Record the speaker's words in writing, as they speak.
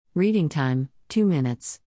Reading time, 2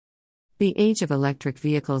 minutes. The age of electric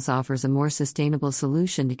vehicles offers a more sustainable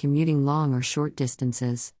solution to commuting long or short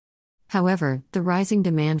distances. However, the rising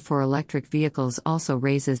demand for electric vehicles also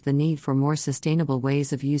raises the need for more sustainable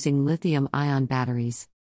ways of using lithium-ion batteries.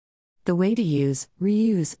 The way to use,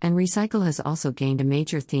 reuse, and recycle has also gained a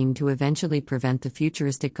major theme to eventually prevent the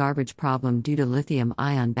futuristic garbage problem due to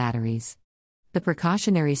lithium-ion batteries. The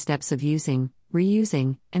precautionary steps of using,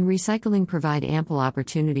 reusing, and recycling provide ample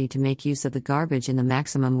opportunity to make use of the garbage in the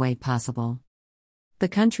maximum way possible. The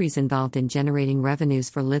countries involved in generating revenues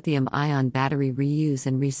for lithium-ion battery reuse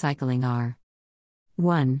and recycling are: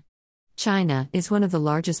 1. China is one of the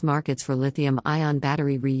largest markets for lithium-ion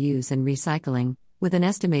battery reuse and recycling, with an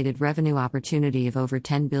estimated revenue opportunity of over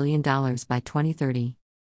 $10 billion by 2030.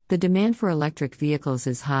 The demand for electric vehicles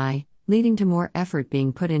is high, leading to more effort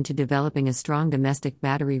being put into developing a strong domestic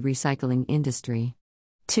battery recycling industry.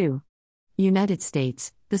 2. United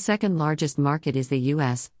States, the second largest market is the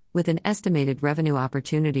U.S., with an estimated revenue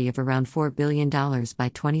opportunity of around $4 billion by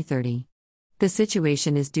 2030. The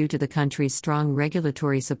situation is due to the country's strong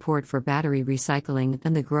regulatory support for battery recycling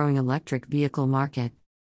and the growing electric vehicle market.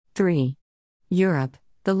 3. Europe,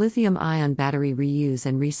 the lithium-ion battery reuse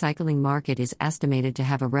and recycling market is estimated to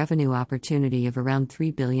have a revenue opportunity of around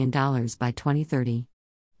 $3 billion by 2030.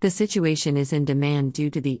 The situation is in demand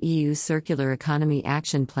due to the EU's Circular Economy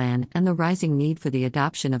Action Plan and the rising need for the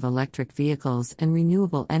adoption of electric vehicles and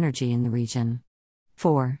renewable energy in the region.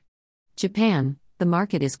 4. Japan, the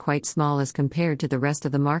market is quite small as compared to the rest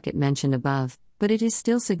of the market mentioned above, but it is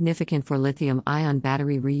still significant for lithium-ion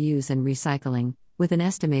battery reuse and recycling, with an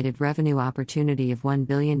estimated revenue opportunity of $1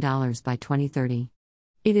 billion by 2030.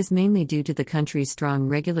 It is mainly due to the country's strong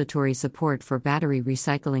regulatory support for battery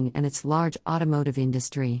recycling and its large automotive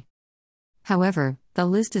industry. However, the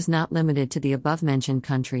list is not limited to the above-mentioned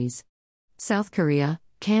countries. South Korea,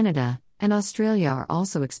 Canada, and Australia are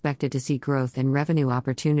also expected to see growth in revenue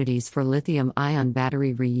opportunities for lithium-ion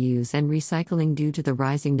battery reuse and recycling due to the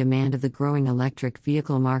rising demand of the growing electric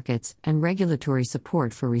vehicle markets and regulatory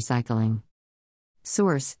support for recycling.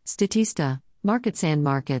 Source: Statista, Markets and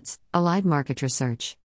Markets, Allied Market Research.